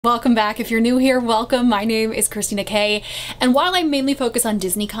Welcome back. If you're new here, welcome. My name is Christina K. And while I mainly focus on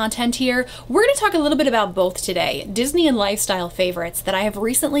Disney content here, we're going to talk a little bit about both today. Disney and lifestyle favorites that I have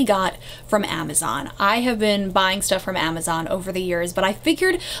recently got from Amazon. I have been buying stuff from Amazon over the years, but I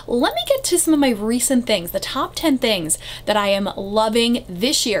figured let me get to some of my recent things, the top 10 things that I am loving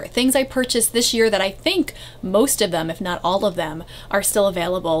this year, things I purchased this year that I think most of them, if not all of them, are still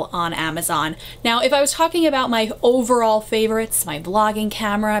available on Amazon. Now, if I was talking about my overall favorites, my vlogging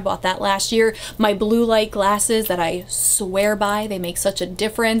camera, I bought that last year. My blue light glasses that I swear by, they make such a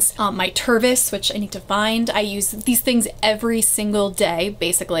difference. My Tervis, which I need to find. I use these things every single day,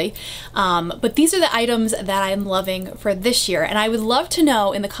 basically. But these are the items that I'm loving for this year. And I would love to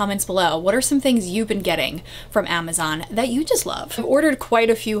know in the comments below, what are some things you've been getting from Amazon that you just love? I've ordered quite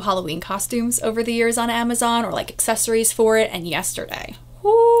a few Halloween costumes over the years on Amazon, or like accessories for it, and yesterday,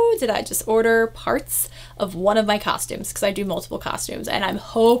 ooh, did I just order parts of one of my costumes, because I do multiple costumes, and I'm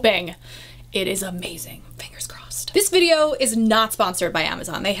hoping it is amazing. Fingers crossed. This video is not sponsored by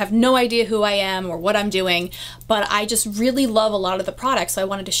Amazon. They have no idea who I am or what I'm doing, but I just really love a lot of the products, so I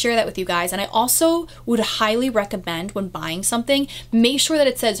wanted to share that with you guys. And I also would highly recommend when buying something, make sure that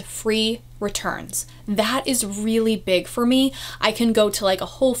it says free returns. That is really big for me. I can go to like a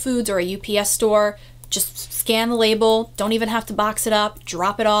Whole Foods or a UPS store, just scan the label, don't even have to box it up,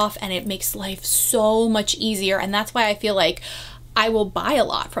 drop it off, and it makes life so much easier. And that's why I feel like I will buy a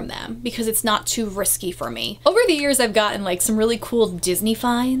lot from them, because it's not too risky for me. Over the years, I've gotten like some really cool Disney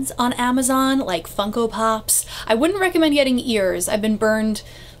finds on Amazon, like Funko Pops. I wouldn't recommend getting ears. I've been burned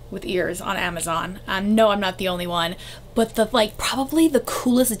with ears on Amazon. No, I'm not the only one. But probably the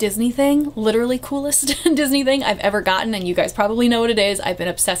coolest Disney thing, literally coolest Disney thing I've ever gotten, and you guys probably know what it is, I've been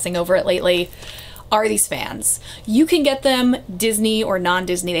obsessing over it lately, are these fans. You can get them Disney or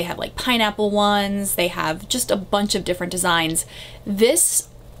non-Disney. They have like pineapple ones. They have just a bunch of different designs. This,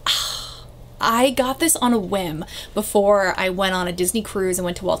 I got this on a whim before I went on a Disney cruise and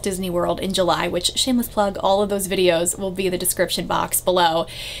went to Walt Disney World in July, which, shameless plug, all of those videos will be in the description box below.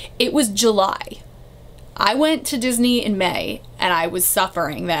 It was July. I went to Disney in May and I was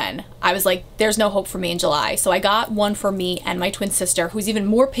suffering then. I was like, there's no hope for me in July. So I got one for me and my twin sister, who's even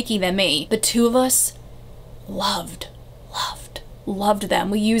more picky than me. The two of us loved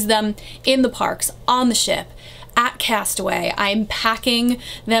them. We used them in the parks, on the ship, at Castaway. I'm packing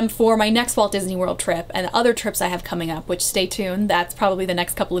them for my next Walt Disney World trip and other trips I have coming up, which, stay tuned, that's probably the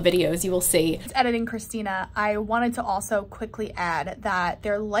next couple of videos you will see. It's editing Christina. I wanted to also quickly add that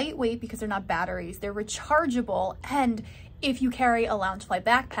they're lightweight because they're not batteries. They're rechargeable, and if you carry a Loungefly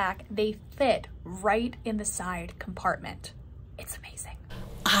backpack, they fit right in the side compartment. It's amazing.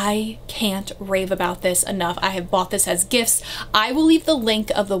 I can't rave about this enough. I have bought this as gifts. I will leave the link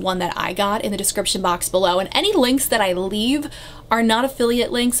of the one that I got in the description box below, and any links that I leave are not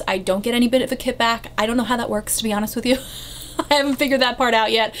affiliate links. I don't get any bit of a kickback. I don't know how that works, to be honest with you. I haven't figured that part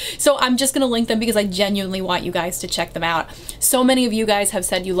out yet. So I'm just gonna link them because I genuinely want you guys to check them out. So many of you guys have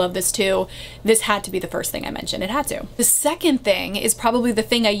said you love this too. This had to be the first thing I mentioned. It had to. The second thing is probably the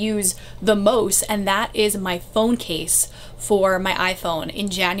thing I use the most, and that is my phone case for my iPhone. In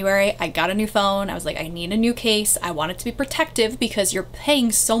January, I got a new phone. I was like, I need a new case. I want it to be protective because you're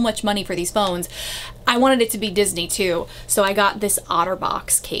paying so much money for these phones. I wanted it to be Disney too. So I got this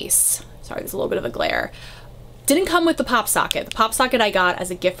Otterbox case. Sorry, there's a little bit of a glare. Didn't come with the pop socket. The pop socket I got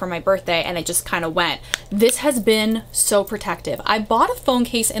as a gift for my birthday, and it just kind of went. This has been so protective. I bought a phone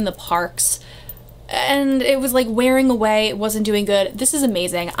case in the parks and it was like wearing away. It wasn't doing good. This is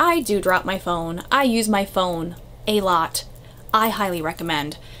amazing. I do drop my phone. I use my phone a lot. I highly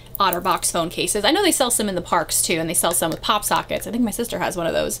recommend Otterbox phone cases. I know they sell some in the parks too, and they sell some with pop sockets. I think my sister has one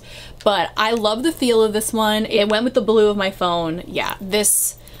of those. But I love the feel of this one. It went with the blue of my phone. Yeah,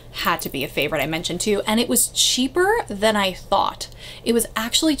 this had to be a favorite I mentioned too, and it was cheaper than I thought. It was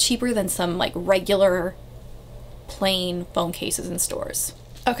actually cheaper than some like regular plain phone cases in stores.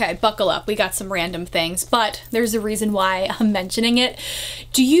 Okay, buckle up, we got some random things, but there's a reason why I'm mentioning it.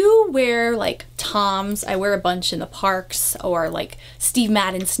 Do you wear like Toms? I wear a bunch in the parks, or like Steve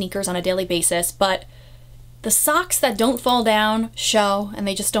Madden sneakers on a daily basis, but the socks that don't fall down show and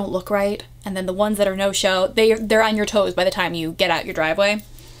they just don't look right, and then the ones that are no show, they're on your toes by the time you get out your driveway.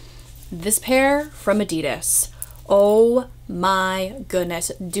 This pair from Adidas, oh my goodness,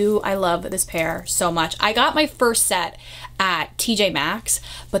 do I love this pair so much. I got my first set at TJ Maxx,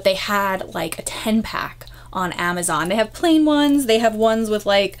 but they had like a 10-pack on Amazon. They have plain ones, they have ones with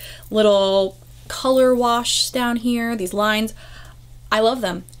like little color wash down here, these lines. I love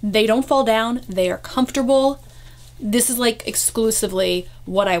them. They don't fall down, they are comfortable. This is like exclusively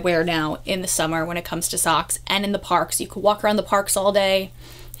what I wear now in the summer when it comes to socks, and in the parks. You could walk around the parks all day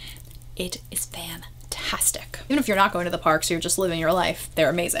It is fantastic. Even if you're not going to the parks, you're just living your life, they're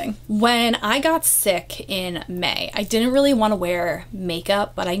amazing. When I got sick in May, I didn't really want to wear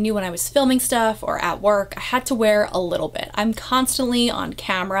makeup, but I knew when I was filming stuff or at work, I had to wear a little bit. I'm constantly on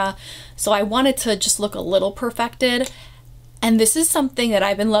camera, so I wanted to just look a little perfected. And this is something that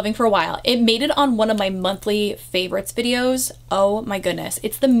I've been loving for a while. It made it on one of my monthly favorites videos. Oh my goodness.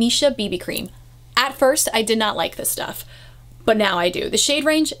 It's the Misha BB cream. At first, I did not like this stuff, but now I do. The shade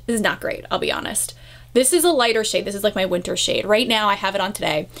range is not great, I'll be honest. This is a lighter shade. This is like my winter shade. Right now, I have it on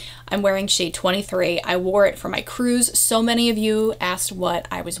today. I'm wearing shade 23. I wore it for my cruise. So many of you asked what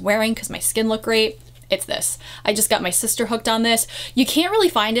I was wearing because my skin looked great. It's this. I just got my sister hooked on this. You can't really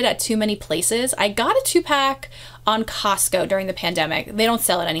find it at too many places. I got a 2-pack on Costco during the pandemic. They don't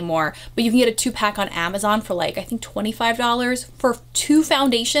sell it anymore, but you can get a 2-pack on Amazon for like, I think $25 for 2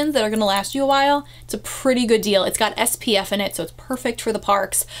 foundations that are gonna last you a while. It's a pretty good deal. It's got SPF in it, so it's perfect for the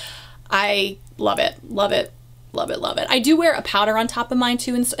parks. I love it, love it. Love it, love it. I do wear a powder on top of mine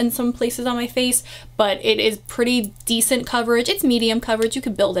too in some places on my face, but it is pretty decent coverage. It's medium coverage. You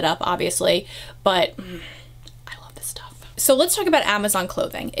could build it up, obviously, but I love this stuff. So let's talk about Amazon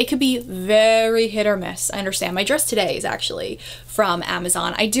clothing. It could be very hit or miss. I understand. My dress today is actually from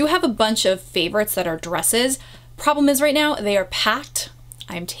Amazon. I do have a bunch of favorites that are dresses. Problem is right now they are packed.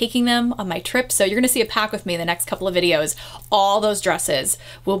 I'm taking them on my trip, so you're gonna see a pack with me in the next couple of videos. All those dresses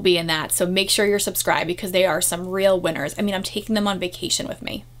will be in that, so make sure you're subscribed because they are some real winners. I mean, I'm taking them on vacation with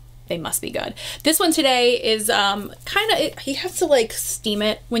me. They must be good. This one today is you have to like steam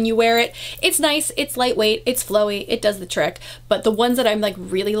it when you wear it. It's nice, it's lightweight, it's flowy, it does the trick, but the ones that I'm like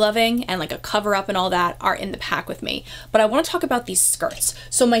really loving and like a cover up and all that are in the pack with me. But I want to talk about these skirts.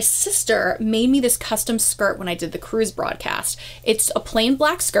 So my sister made me this custom skirt when I did the cruise broadcast. It's a plain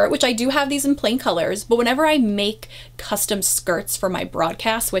black skirt, which I do have these in plain colors, but whenever I make custom skirts for my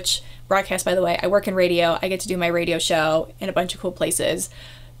broadcast, which broadcast, by the way, I work in radio, I get to do my radio show in a bunch of cool places.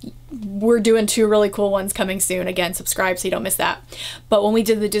 We're doing 2 really cool ones coming soon. Again, subscribe so you don't miss that. But when we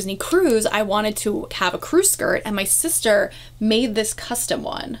did the Disney cruise, I wanted to have a cruise skirt and my sister made this custom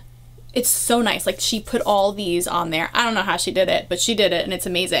one. It's so nice. Like she put all these on there. I don't know how she did it, but she did it and it's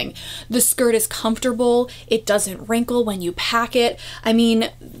amazing. The skirt is comfortable. It doesn't wrinkle when you pack it. I mean,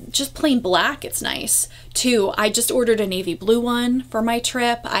 just plain black, it's nice. Too, I just ordered a navy blue one for my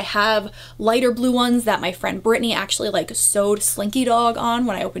trip. I have lighter blue ones that my friend Brittany actually like sewed Slinky Dog on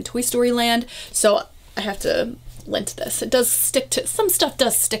when I opened Toy Story Land. So I have to lint this. It does stick to, some stuff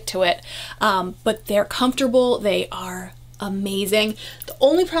does stick to it, but they're comfortable. They are amazing. The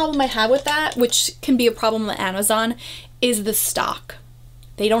only problem I have with that, which can be a problem on Amazon, is the stock.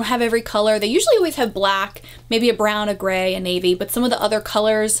 They don't have every color. They usually always have black, maybe a brown, a gray, a navy, but some of the other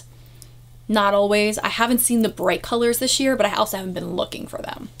colors, not always. I haven't seen the bright colors this year, but I also haven't been looking for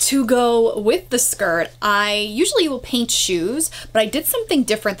them. To go with the skirt, I usually will paint shoes, but I did something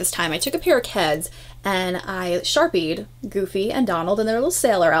different this time. I took a pair of Keds and I Sharpied Goofy and Donald in their little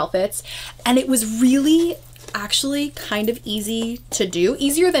sailor outfits, and it was really actually kind of easy to do,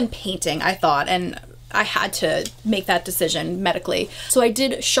 easier than painting, I thought, and I had to make that decision medically. So I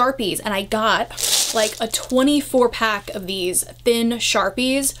did Sharpies and I got like a 24-pack of these thin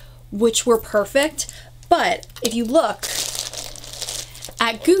Sharpies, which were perfect. But if you look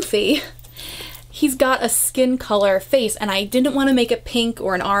at Goofy, he's got a skin color face and I didn't want to make it pink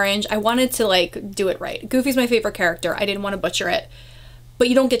or an orange. I wanted to like do it right. Goofy's my favorite character. I didn't want to butcher it. But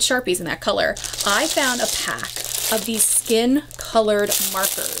you don't get Sharpies in that color. I found a pack of these skin colored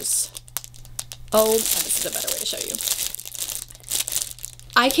markers. Oh, this is a better way to show you.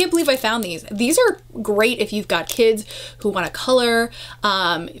 I can't believe I found these. These are great if you've got kids who want to color,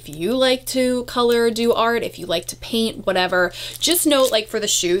 if you like to color, do art, if you like to paint, whatever. Just note, like for the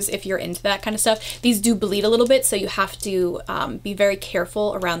shoes, if you're into that kind of stuff, these do bleed a little bit, so you have to be very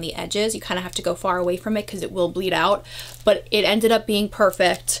careful around the edges. You kind of have to go far away from it because it will bleed out, but it ended up being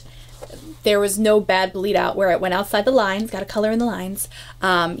perfect. There was no bad bleed out where it went outside the lines, got to color in the lines.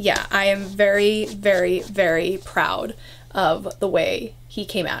 Yeah, I am very, very, very proud of the way he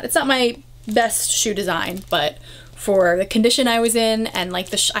came out. It's not my best shoe design, but for the condition I was in and like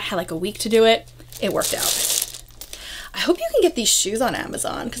I had like a week to do it, it worked out. I hope you can get these shoes on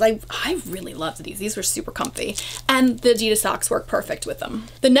Amazon because I really loved these. These were super comfy and the Adidas socks work perfect with them.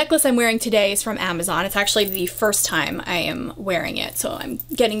 The necklace I'm wearing today is from Amazon. It's actually the first time I am wearing it, so I'm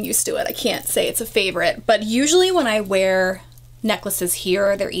getting used to it. I can't say it's a favorite, but usually when I wear necklaces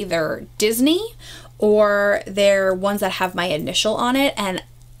here, they're either Disney or they're ones that have my initial on it, and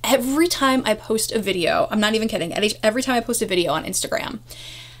every time I post a video, I'm not even kidding, every time I post a video on Instagram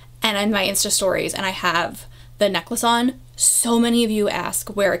and in my Insta stories and I have the necklace on. So many of you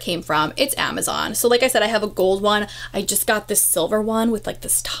ask where it came from. It's Amazon. So like I said, I have a gold one. I just got this silver one with like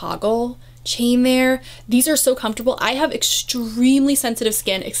this toggle chain there. These are so comfortable. I have extremely sensitive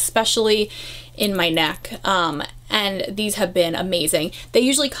skin, especially in my neck. And these have been amazing. They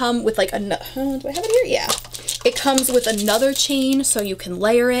usually come with like do I have it here? Yeah. It comes with another chain so you can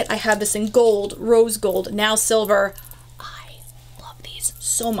layer it. I have this in gold, rose gold, now silver.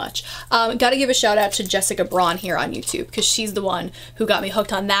 So much. Gotta give a shout out to Jessica Braun here on YouTube because she's the one who got me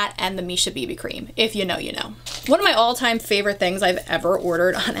hooked on that and the Misha BB cream. If you know, you know. One of my all-time favorite things I've ever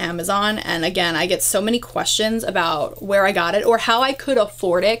ordered on Amazon, and again, I get so many questions about where I got it or how I could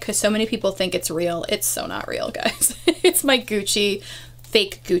afford it because so many people think it's real. It's so not real, guys. It's my Gucci,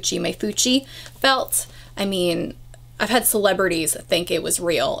 fake Gucci, my Fucci belt. I mean, I've had celebrities think it was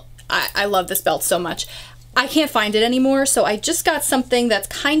real. I love this belt so much. I can't find it anymore, so I just got something that's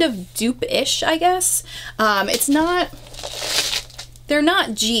kind of dupe-ish, I guess. It's not, they're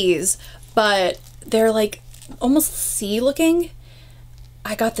not G's, but they're like almost C-looking.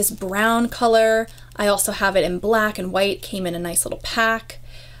 I got this brown color. I also have it in black and white, came in a nice little pack.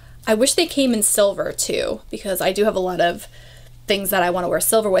 I wish they came in silver too, because I do have a lot of things that I want to wear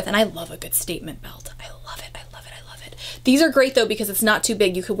silver with, and I love a good statement belt. I love it, I love it, I love it. These are great though because it's not too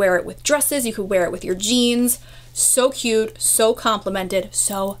big. You could wear it with dresses, you could wear it with your jeans. So cute, so complimented,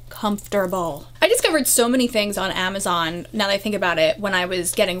 so comfortable. I discovered so many things on Amazon, now that I think about it, when I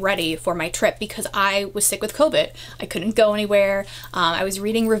was getting ready for my trip because I was sick with COVID. I couldn't go anywhere. I was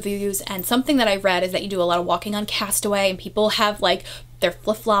reading reviews, and something that I read is that you do a lot of walking on Castaway and people have like their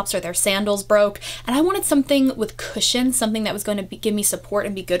flip-flops or their sandals broke, and I wanted something with cushion, something that was going to give me support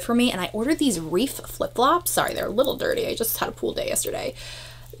and be good for me, and I ordered these Reef flip-flops. Sorry, they're a little dirty. I just had a pool day yesterday.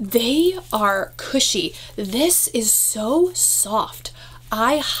 They are cushy. This is so soft.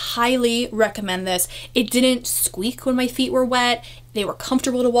 I highly recommend this. It didn't squeak when my feet were wet. They were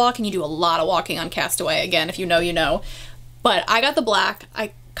comfortable to walk, and you do a lot of walking on Castaway. Again, if you know, you know. But I got the black.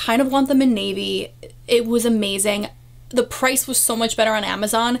 I kind of want them in navy. It was amazing. The price was so much better on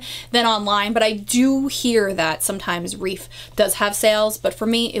Amazon than online, but I do hear that sometimes Reef does have sales, but for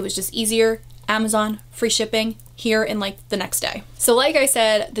me, it was just easier. Amazon, free shipping, here in like the next day. So like I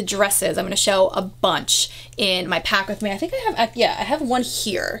said, the dresses, I'm gonna show a bunch in my pack with me. I think I have, yeah, I have one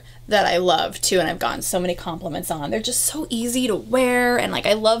here that I love too, and I've gotten so many compliments on. They're just so easy to wear, and like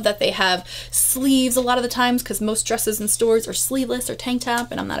I love that they have sleeves a lot of the times because most dresses in stores are sleeveless or tank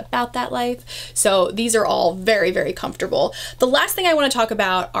top, and I'm not about that life. So these are all very, very comfortable. The last thing I wanna talk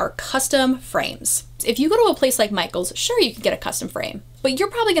about are custom frames. If you go to a place like Michael's, sure, you can get a custom frame, but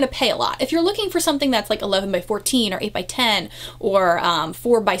you're probably gonna pay a lot. If you're looking for something that's like 11 by 14 or 8 by 10 or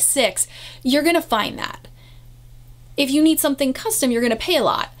 4 by 6, you're gonna find that. If you need something custom, you're gonna pay a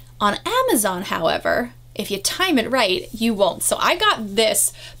lot. On Amazon, however, if you time it right, you won't. So I got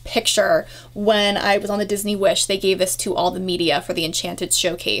this picture when I was on the Disney Wish. They gave this to all the media for the Enchanted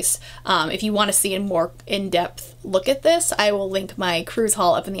Showcase. If you want to see a more in-depth look at this, I will link my cruise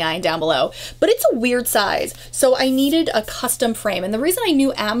haul up in the eye and down below. But it's a weird size, so I needed a custom frame. And the reason I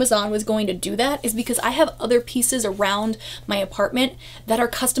knew Amazon was going to do that is because I have other pieces around my apartment that are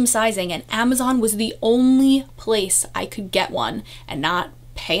custom sizing, and Amazon was the only place I could get one and not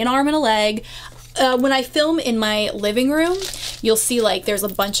pay an arm and a leg. When I film in my living room, you'll see like there's a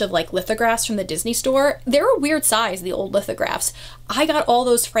bunch of like lithographs from the Disney store. They're a weird size, the old lithographs. I got all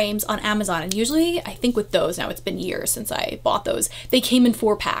those frames on Amazon, and usually I think with those, now it's been years since I bought those, they came in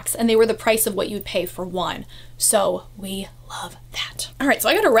 4 packs and they were the price of what you'd pay for one. So we love that. All right, so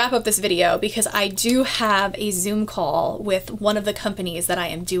I gotta wrap up this video because I do have a Zoom call with one of the companies that I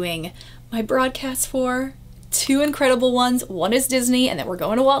am doing my broadcast for. 2 incredible ones. One is Disney, and then we're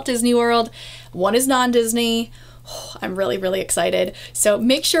going to Walt Disney World. One is non-Disney. Oh, I'm really, really excited. So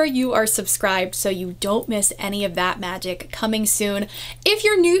make sure you are subscribed so you don't miss any of that magic coming soon. If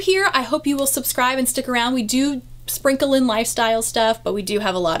you're new here, I hope you will subscribe and stick around. We do sprinkle in lifestyle stuff, but we do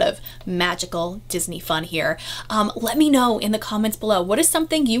have a lot of magical Disney fun here. Let me know in the comments below, what is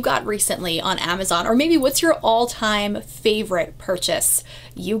something you got recently on Amazon, or maybe what's your all-time favorite purchase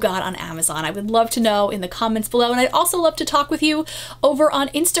you got on Amazon? I would love to know in the comments below, and I'd also love to talk with you over on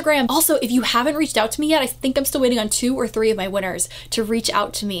Instagram. Also, if you haven't reached out to me yet, I think I'm still waiting on 2 or 3 of my winners to reach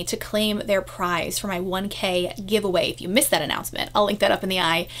out to me to claim their prize for my 1K giveaway. If you missed that announcement, I'll link that up in the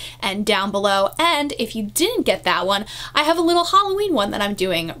eye and down below. And if you didn't get that one, I have a little Halloween one that I'm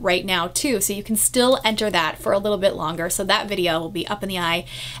doing right now too, so you can still enter that for a little bit longer. So that video will be up in the eye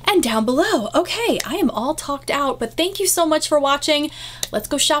and down below. Okay, I am all talked out, but thank you so much for watching. Let's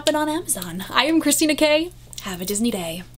go shopping on Amazon. I am Christina K. Have a Disney day.